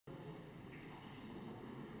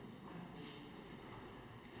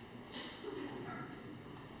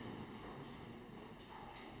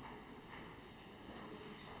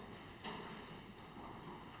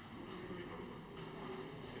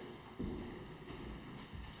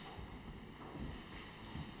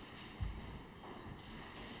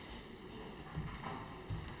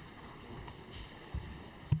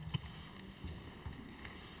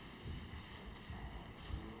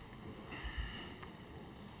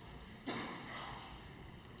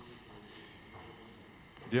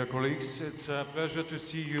Dear colleagues, it's a pleasure to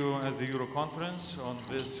see you at the Euro Conference on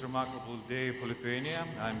this remarkable day for Lithuania.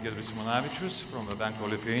 I'm Giedrius Simonavičius from the Bank of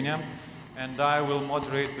Lithuania, and I will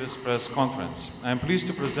moderate this press conference. I'm pleased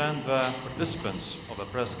to present the participants of the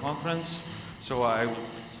press conference. So I will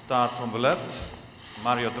start from the left.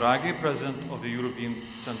 Mario Draghi, President of the European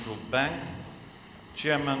Central Bank,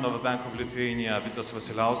 Chairman of the Bank of Lithuania, Vitas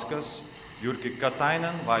Vasiliauskas, Jyrki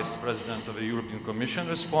Katainen, Vice President of the European Commission,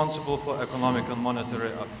 responsible for economic and monetary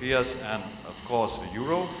affairs and, of course, the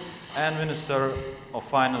euro, and Minister of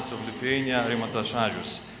Finance of Lithuania, Rimantas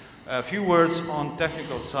Šadžius. A few words on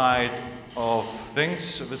technical side of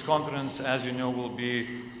things. This conference, as you know, will be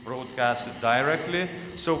broadcasted directly,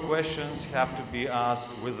 so questions have to be asked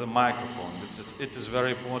with the microphone. It is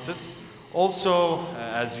very important. Also,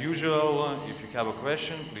 as usual, if you have a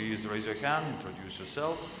question, please raise your hand, introduce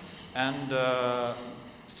yourself, and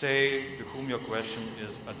say to whom your question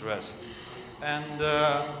is addressed. And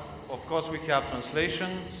of course we have translation,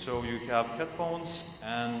 so you have headphones,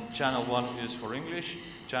 and channel 1 is for English,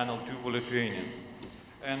 channel 2 for Lithuanian.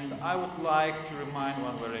 And I would like to remind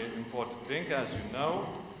one very important thing. As you know,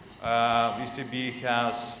 ECB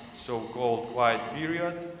has so-called quiet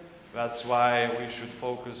period. That's why we should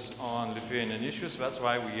focus on Lithuanian issues. That's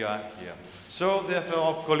why we are here. So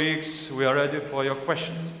therefore, colleagues, we are ready for your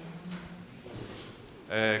questions.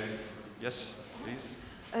 Yes, please.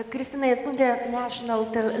 Kristina Jackundė,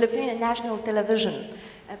 Lithuanian National Television.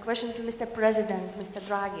 A question to Mr. President, Mr.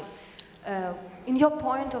 Draghi. In your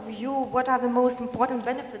point of view, what are the most important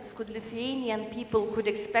benefits could Lithuanian people could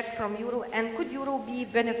expect from euro, and could euro be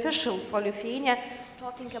beneficial for Lithuania,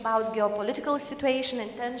 talking about geopolitical situation and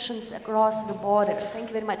tensions across the borders? Thank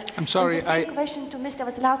you very much. I'm sorry, and the same question to Mr.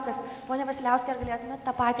 Vasiliauskas. Pone Vasiliauskai, ar galėtumėte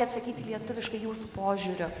tą patį atsakyti lietuviškai jūsų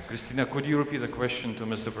požiūriu? Kristina, could you repeat the question to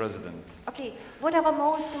Mr. President? Okay, what are the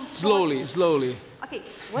most important... Slowly. Okay,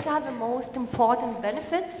 what are the most important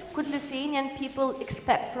benefits could Lithuanian people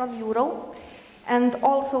expect from euro? And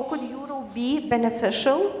also, could euro be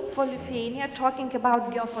beneficial for Lithuania, talking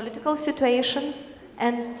about geopolitical situations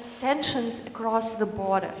and tensions across the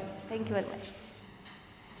borders? Thank you very much.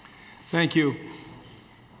 Thank you.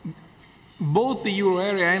 Both the euro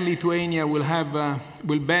area and Lithuania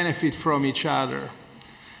will benefit from each other.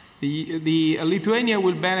 Lithuania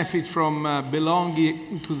will benefit from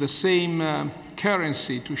belonging to the same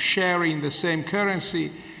currency, to sharing the same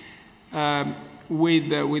currency with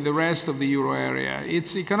the rest of the euro area.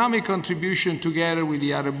 Its economic contribution, together with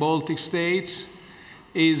the other Baltic states,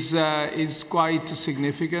 is quite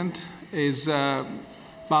significant. Is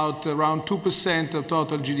about around 2% of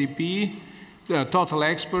total GDP, total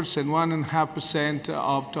exports, and 1.5%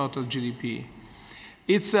 of total GDP.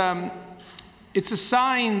 It's a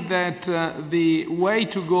sign that the way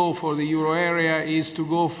to go for the euro area is to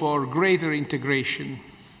go for greater integration.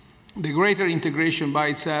 The greater integration by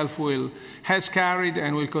itself has carried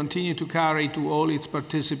and will continue to carry to all its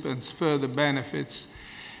participants further benefits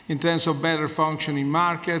in terms of better functioning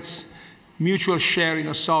markets, mutual sharing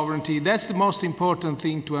of sovereignty. That's the most important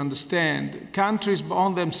thing to understand. Countries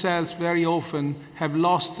on themselves very often have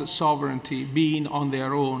lost sovereignty being on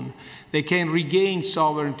their own. They can regain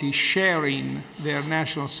sovereignty sharing their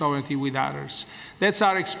national sovereignty with others. That's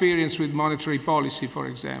our experience with monetary policy, for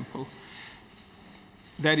example.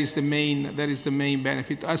 That is the main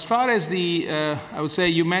benefit. As far as I would say,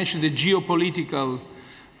 you mentioned the geopolitical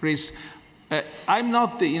risk. I'm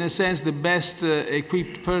not, in a sense, the best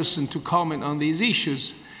equipped person to comment on these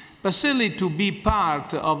issues, but certainly to be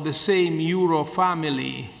part of the same euro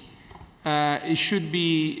family, it should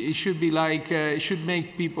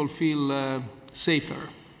make people feel safer.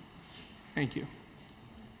 Thank you.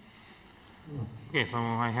 Okay, so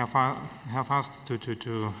I have asked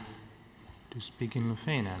to speak in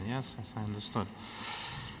Lithuanian, yes, as I understood.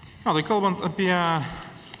 Na, tai kalbant apie,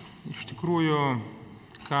 iš tikrųjų,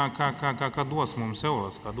 ką duos mums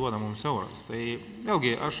euras, ką duoda mums euras, tai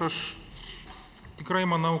vėlgi, aš tikrai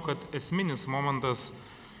manau, kad esminis momentas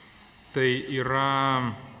tai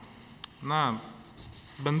yra, na,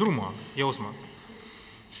 bendrumo jausmas.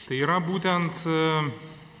 Tai yra būtent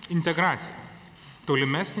integracija,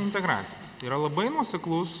 tolimesnė integracija. Tai yra labai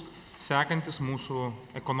nuoseklus sekantis mūsų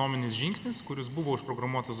ekonominis žingsnis, kuris buvo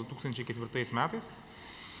užprogramuotas 2004 metais.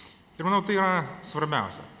 Ir manau, tai yra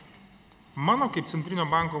svarbiausia. Mano kaip Centrinio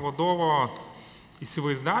banko vadovo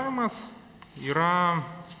įsivaizdavimas yra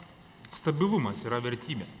stabilumas, yra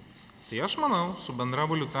vertybė. Tai aš manau, su bendra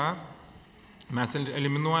valiuta mes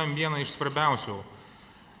eliminuojam vieną iš svarbiausių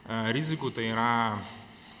rizikų, tai yra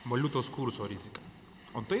valiutos kurso rizika.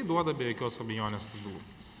 O tai duoda be jokios abejonės stabilumą.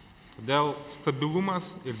 Todėl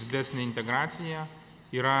stabilumas ir didesnė integracija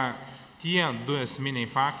yra tie du esminiai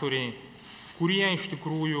faktoriai, kurie iš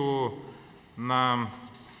tikrųjų, na,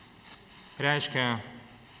 reiškia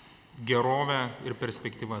gerovę ir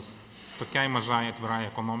perspektyvas tokiai mažai atvirai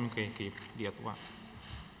ekonomikai kaip Lietuva.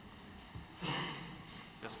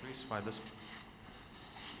 Yes, please, Vaidas.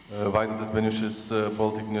 Vaidas Beniušis,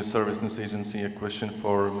 Baltic News Service News Agency. A question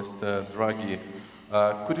for Mr. Draghi.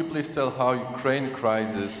 Could you please tell how Ukraine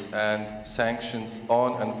crisis and sanctions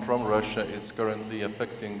on and from Russia is currently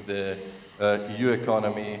affecting the EU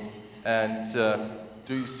economy? And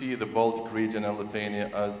do you see the Baltic region and Lithuania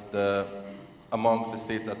as among the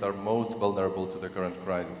states that are most vulnerable to the current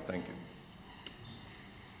crisis? Thank you.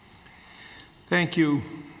 Thank you.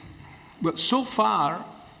 Well, so far,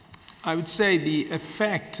 I would say the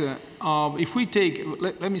effect of, if we take,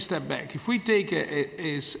 let me step back. If we take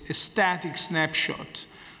a static snapshot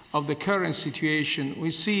of the current situation,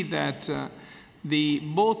 we see that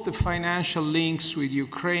both the financial links with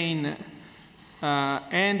Ukraine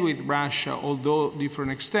and with Russia, although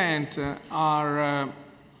different extent, are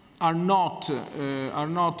not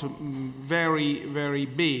very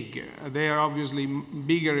big. They are obviously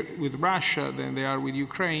bigger with Russia than they are with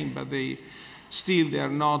Ukraine, but they are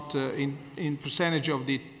not in percentage of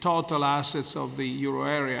the total assets of the euro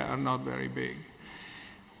area are not very big.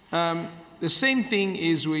 The same thing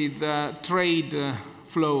is with trade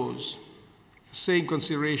flows. The same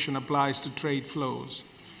consideration applies to trade flows.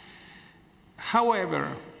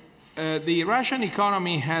 However, the Russian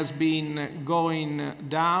economy has been going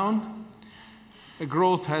down.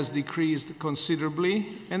 Growth has decreased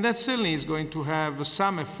considerably, and that certainly is going to have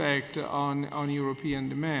some effect on European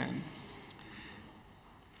demand.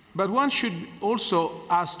 But one should also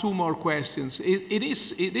ask two more questions. It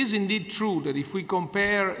is indeed true that if we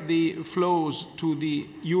compare the flows to the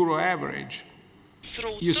euro average,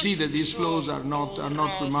 you see that these flows are not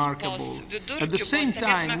remarkable. At the same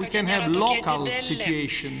time, we can have local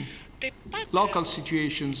situations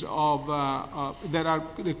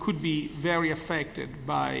that could be very affected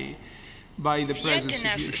by the present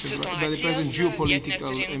situation, by the present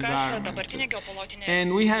geopolitical environment.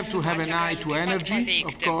 And we have to have an eye to energy,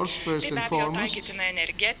 of course, first and foremost.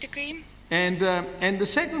 And the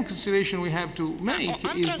second consideration we have to make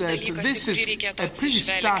is that this is a pretty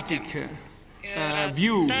static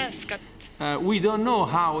view. We don't know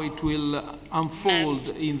how it will unfold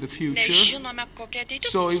in the future.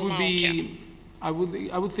 So it would be, I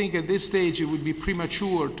would think at this stage it would be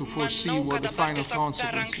premature to foresee what the final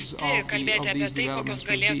consequences of these developments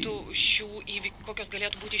will be.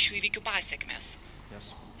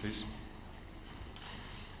 Yes, please.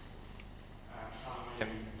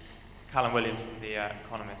 Callum Williams from the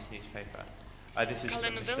Economist newspaper. This is from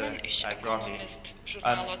Mr. Draghi.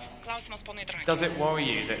 Does it worry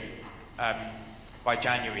you that by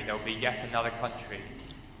January there will be yet another country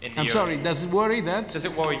in the I'm Euro? sorry, does it worry that? Does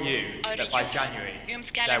it worry you that by January there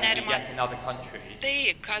will be yet another country in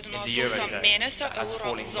the Eurozone that has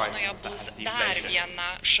falling prices, that has deflation?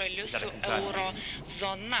 Is that a concern?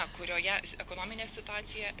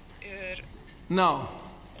 No,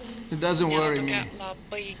 it doesn't worry me.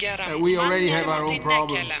 We already have our own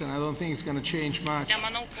problems, and I don't think it's going to change much.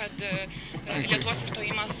 Nemanau, kad Lietuvos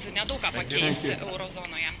įstojimas nedaug ką pakeis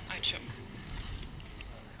Eurozonoje. Ačiū.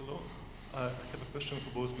 Hello. I have a question for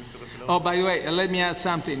both Mr. Vasiliauskas. Oh, by the way, let me add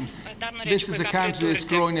something. This is a country that's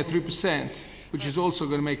growing at 3%, which is also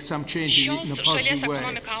going to make some change in a positive way.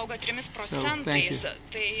 So, thank you.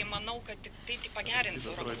 Tai manau, kad tai pagerins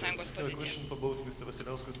ES poziciją.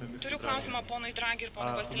 Turiu klausimą ponui Draghi ir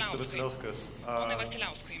ponui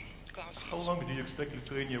Vasiliauskui. How long do you expect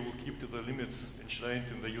Lithuania will keep to the limits enshrined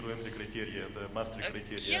in the euro entry criteria, the Maastricht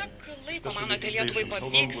criteria? Kiek laiko manote Lietuvai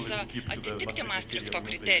pavyks atitikti Maastrichto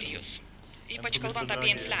kriterijus, ypač kalbant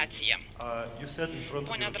apie infliaciją?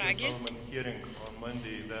 Pone Draghi,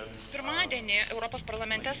 pirmadienį Europos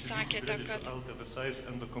parlamente sakėte, kad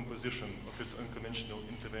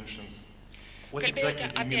kalbėjote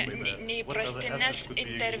apie neįprastinės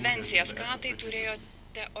intervencijas. Ką tai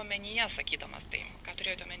turėjote omenyje, sakydamas tai? Ką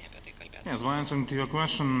turėjote omenyje apie tai kalbėti? Yes, by answering to your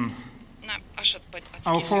question, Na, aš atsakysiu.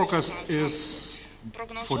 our forecast is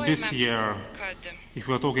for this year, if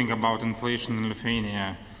we are talking about inflation in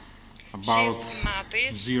Lithuania, about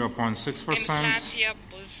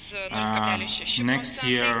 0.6%. Next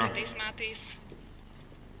year,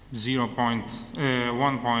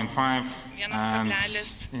 1.5%, and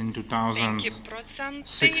in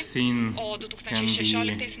 2016 can be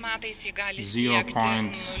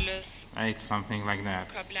 0.8, something like that.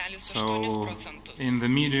 So in the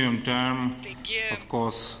medium term, of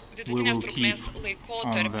course, we will keep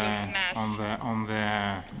on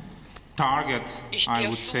the target, I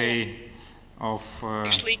would say, of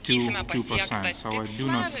 2%. So I do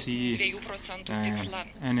not see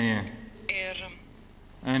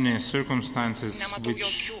any circumstances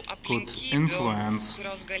which could influence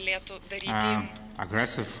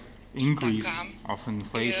aggressive increase of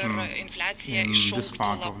inflation in this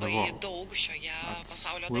part of the world.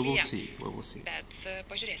 But we will see.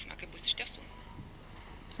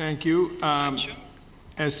 Thank you.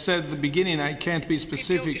 As said at the beginning, I can't be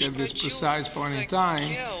specific at this precise point in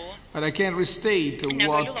time, but I can restate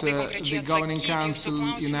what the Governing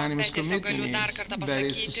Council unanimous commitment is. That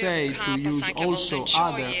is to say, to use also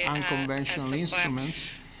other unconventional instruments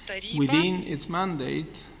within its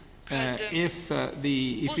mandate if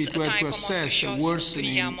it were to assess a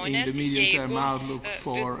worsening in the medium-term outlook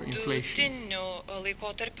for inflation.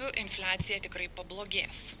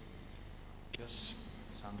 Yes,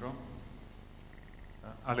 Sandro.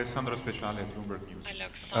 Alessandro Speciale, Bloomberg News.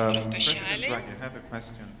 President Draghi, I have a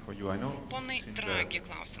question for you. I know it's in the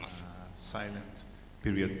silent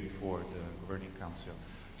period before the Governing Council.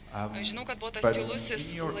 Žinau, kad buvo tas But tylusis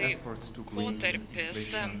in your efforts to bring laikotarpis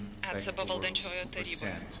inflation back ECB over valdančiojo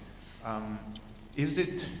taryboje.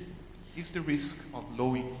 2%, is the risk of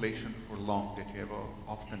low inflation for long that you have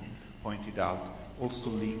often pointed out also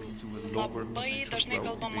linked to a lower potential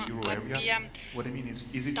growth in the euro area? What I mean is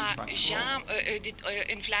it structural?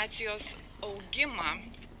 Infliacijos augimą.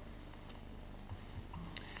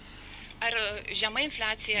 Ar žema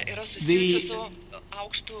infliacija yra susijusi su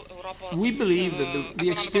aukštu Europos We believe that the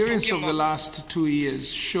experience of the last 2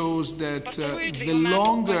 years shows that the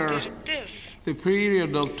longer the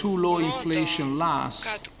period of too low inflation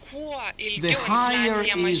lasts, the higher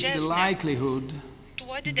is the likelihood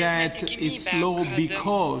that it's low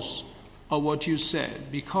because of what you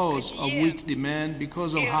said, because of weak demand,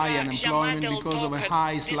 because of high unemployment, because of a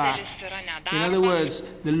high slack. In other words,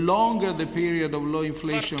 the longer the period of low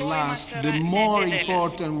inflation lasts, the more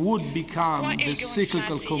important would become the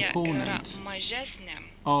cyclical component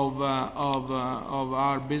of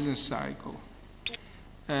our business cycle.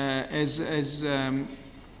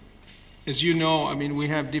 As you know, I mean, we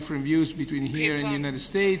have different views between here and the United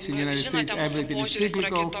States. In the United States, everything is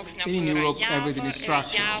cyclical. In Europe, everything is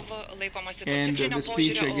structural. And the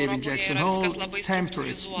speech I gave in Jackson Hole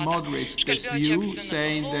moderates this view,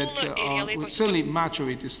 saying that certainly much of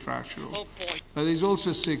it is structural. But there's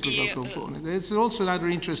also a cyclical component. There's also another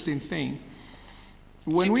interesting thing.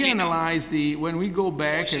 When we go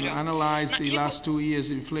back and analyze the last 2 years'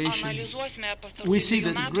 inflation, we see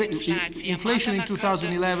that inflation in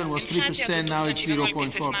 2011 was 3%, now it's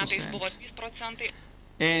 0.4%.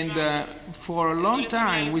 And for a long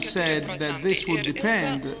time we said that this would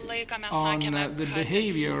depend on the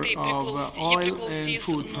behavior of oil and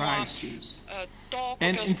food prices.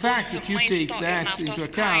 And in fact, if you take that into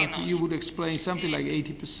account, you would explain something like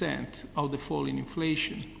 80% of the fall in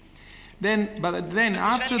inflation. But then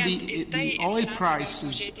after the oil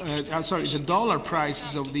prices, the dollar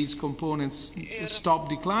prices of these components stopped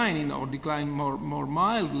declining or declined more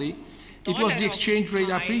mildly, it was the exchange rate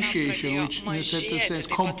appreciation which in a certain sense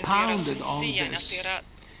compounded on this.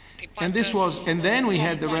 And then we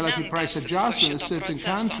had the relative price adjustment that certain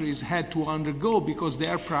countries had to undergo because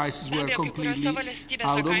their prices were completely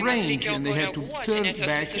out of range and they had to turn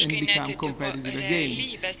back and become competitive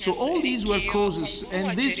again. So all these were causes,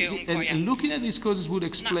 and looking at these causes would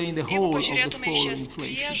explain the whole of the fall in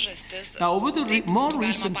inflation. Now, over the more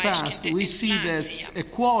recent past, we see that a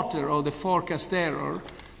quarter of the forecast error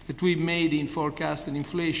that we made in forecasting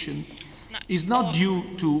inflation is not due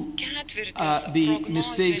to the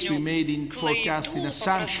mistakes we made in forecasting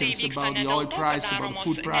assumptions about the oil price, about the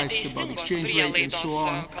food price, about the exchange rate, and so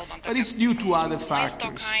on, but it's due to other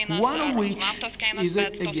factors, one of which is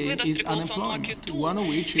unemployment, one of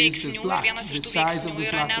which is the slack, the size of the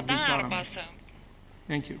slack of the economy.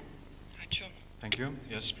 Thank you. Thank you.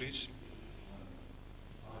 Yes, please.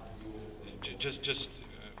 Just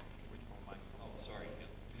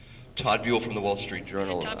Todd Buell from the Wall Street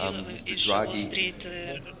Journal. Mr. Draghi.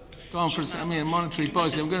 Conference, monetary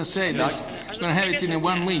policy. I'm going to say this. I'm going to have it in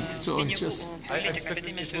 1 week, so it's just. I expect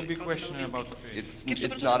it will be a question about.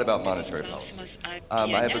 It's not about monetary policy. I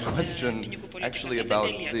have a question actually about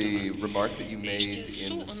the remark that you made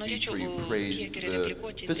in the speech where you praised the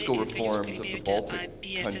fiscal reforms of the Baltic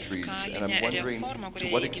countries, and I'm wondering to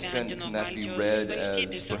what extent can that be read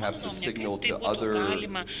as perhaps a signal to other,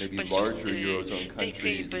 maybe larger Eurozone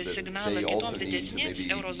countries that they also need to maybe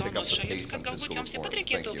pick up the pace on fiscal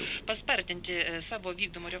reforms. Thank you. paspartinti savo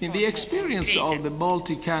vykdomų reformų. In the experience of the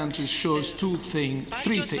Baltic countries shows three things.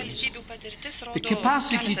 The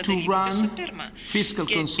capacity to run fiscal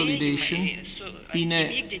consolidation in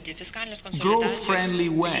a growth-friendly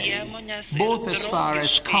way, both as far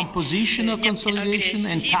as composition of consolidation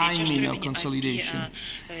and timing of consolidation,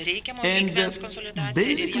 and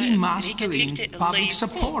basically mastering public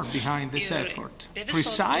support behind this effort,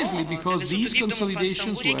 precisely because these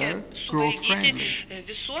consolidations were growth-friendly.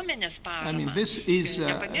 I mean, this is,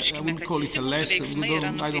 I wouldn't call it a lesson.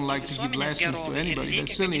 I don't like to give lessons to anybody. That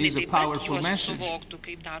certainly is a powerful message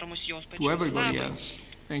to everybody else.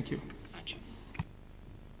 Thank you.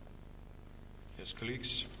 Yes,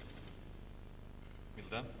 colleagues.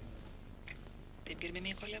 Milda.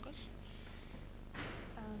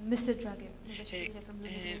 Mr. Draghi,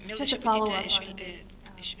 just a follow-up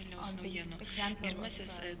iš Vilniaus naujienų.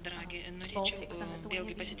 Gerbiamasis Draghi, norėčiau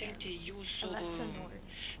vėlgi pasitelkti jūsų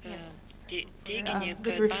teiginį,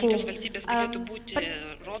 kad Baltijos valstybės galėtų būti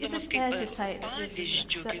rodomos kaip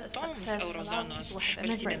pavyzdžių kitoms eurozonos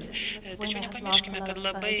valstybėms. Tačiau nepamirškime, kad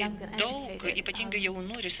labai daug ypatingai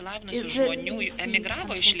jaunų ir išsilavinusių žmonių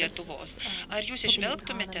emigravo iš Lietuvos. Ar jūs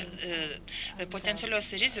išvelgtumėte potencialios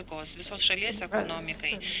rizikos visos šalies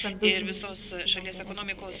ekonomikai ir visos šalies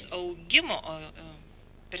ekonomikos augimo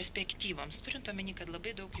perspektyvams, turint omeny, kad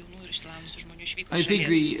labai daug jaunų ir išsilavinusių žmonių išvyko iš šalies? I think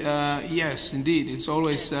yes, indeed. It's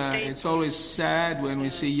always sad when we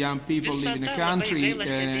see young people leaving the country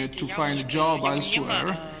to find a job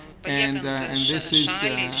elsewhere. And this is,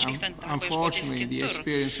 unfortunately, the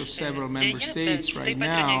experience of several member states right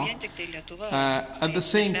now. At the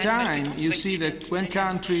same time, you see that when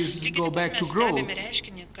countries go back to growth,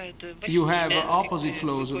 you have opposite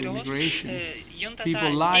flows of immigration.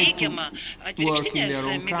 People like to work in their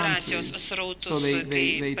own countries, so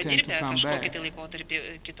they tend to come back. And I'm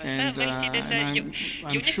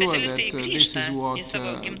sure that this is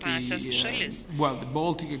what the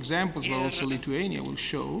Baltic examples, but also Lithuania will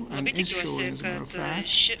show. Labai tikiuosi, kad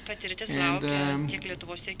ši patirtis laukia tiek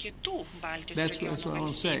Lietuvos, tiek kitų Baltijos regiono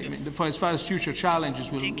valstybių. As far as future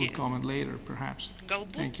challenges will comment later, perhaps.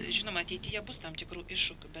 Galbūt, žinoma, ateityje bus tam tikrų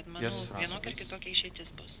iššūkių, bet manau, vienokia ir kitokia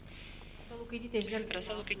išeitis bus.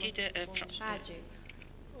 Rasa Lukaitytė,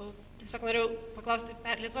 tiesiog noriu paklausti,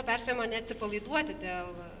 Lietuva perspėjama neatsipalaiduoti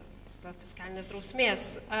dėl fiskalinės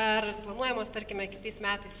drausmės. Ar planuojamos, tarkime, kitais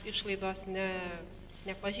metais išlaidos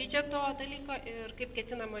nepažeidžia to dalyko ir kaip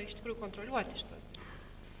ketinama iš tikrųjų kontroliuoti šitos dalykus?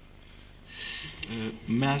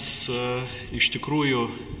 Mes iš tikrųjų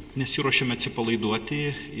nesiruošiame atsipalaiduoti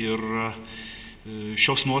ir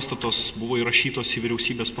šios nuostatos buvo įrašytos į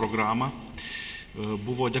vyriausybės programą.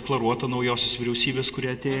 Buvo deklaruota naujosios vyriausybės,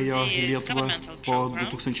 kurie atėjo į Lietuvą po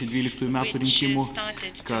 2012 metų rinkimų,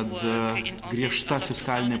 kad griežta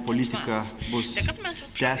fiskalinė politika bus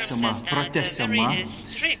tęsiama, pratęsiama,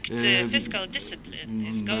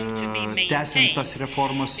 tęsiant tas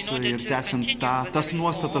reformas ir tęsiant tas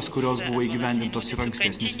nuostatas, kurios buvo įgyvendintos ir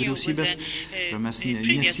ankstesnės vyriausybės. Mes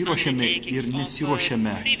nesiruošiame ir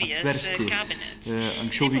nesiruošiame apversti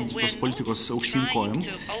anksčiau vykdytos politikos aukštyn kojom,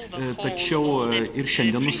 tačiau ir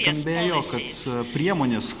šiandien nuskambėjo, kad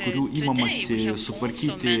priemonės, kurių įmamasi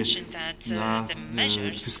sutvarkyti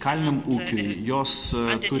fiskaliniam ūkiui, jos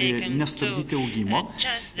turi nestabdyti augimo,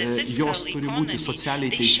 jos turi būti socialiai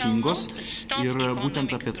teisingos ir būtent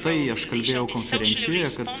apie tai aš kalbėjau konferencijoje,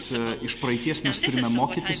 kad iš praeities mes turime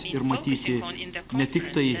mokytis ir matyti ne tik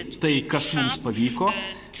tai, kas mums pavyko,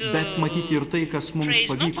 bet matyti ir tai, kas mums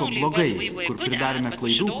pavyko blogai, kur pridarėme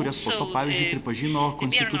klaidų, kurias po to, pavyzdžiui, pripažino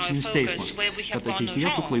Konstitucinis teismas, kad ateityje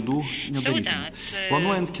tų klaidų nedarytume.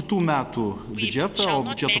 Planuojant kitų metų biudžetą, o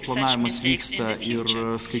biudžeto planavimas vyksta ir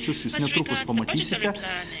skaičius jūs netrukus pamatysite,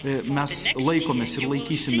 mes laikomės ir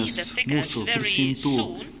laikysimės mūsų prisimtų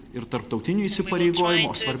ir tarptautinių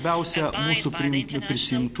įsipareigojimų, o svarbiausia mūsų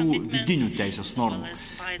prisimtų vidinių teisės normų,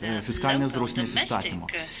 fiskalinės drausmės įstatymo.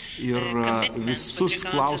 Ir visus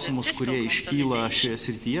klausimus, kurie iškyla šioje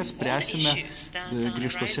srityje, spręsime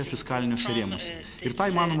griežtose fiskaliniuose rėmuose. Ir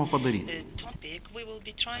tai įmanoma padaryti.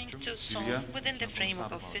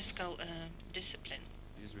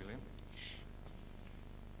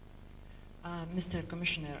 Mr.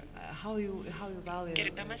 Commissioner, how you value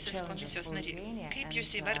Gerbiamasis komisijos nariai, kaip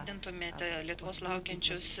jūs įvardintumėte Lietuvos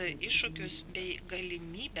laukiančius iššūkius bei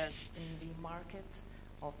galimybės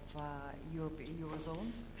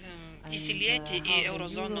įsilieti į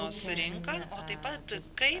eurozonos rinką, o taip pat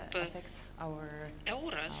kaip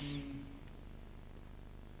euras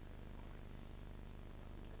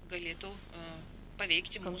galėtų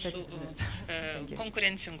paveikti mūsų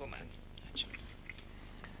konkurencingumą?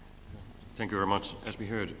 Thank you very much. As we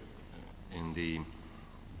heard in the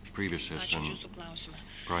previous session,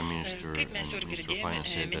 Prime Minister and Minister of Finance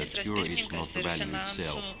said that euro is not the value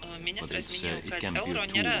itself, but it can be a tool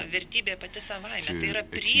to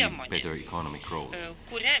achieve better economic growth.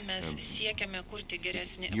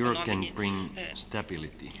 Euro can bring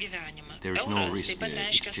stability. There is no risk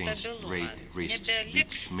exchange rate risks,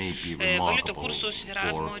 which may be remarkable for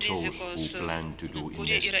those who plan to do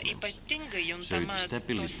investments. So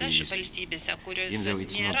stability is, even though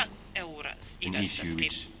it's not an issue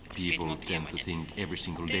which people tend to think every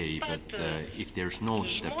single day, but if there's no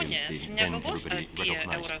stability, then everybody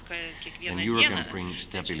recognizes it. And euro can bring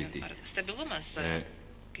stability.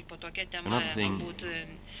 Another thing,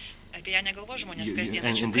 and this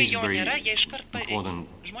is very important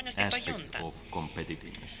aspect of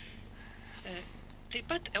competitiveness.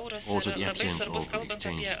 Also, the absence of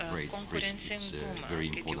exchange rate risk is a very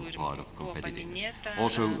important part of competitiveness.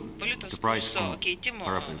 Also, the price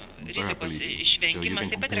comparability, so you can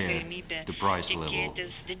compare the price level,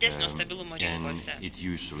 and it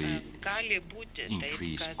usually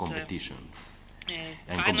increases competition.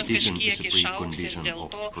 And competition is a precondition of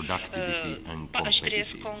productivity and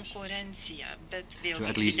competitiveness. So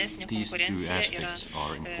at least these two aspects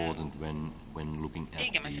are important when looking at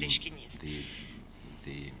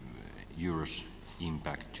the euro's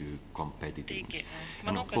impact to competitiveness.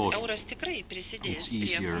 And of course, it's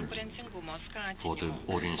easier for the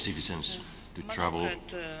ordinary citizens to travel,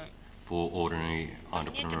 for ordinary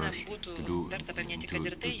entrepreneurs to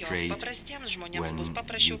trade when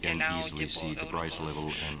you can easily see the price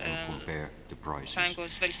level and compare the prices.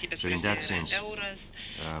 So in that sense,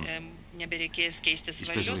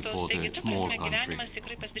 especially for the small country,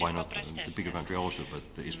 why not the bigger country also, but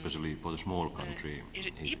especially for the small country,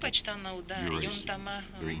 euro is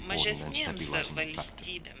very important and stabilizing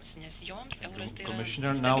factor.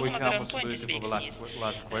 Commissioner, now we have possibility for the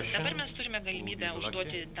last question.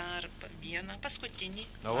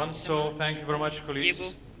 No one, so thank you very much,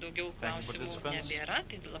 colleagues. Thank you, participants.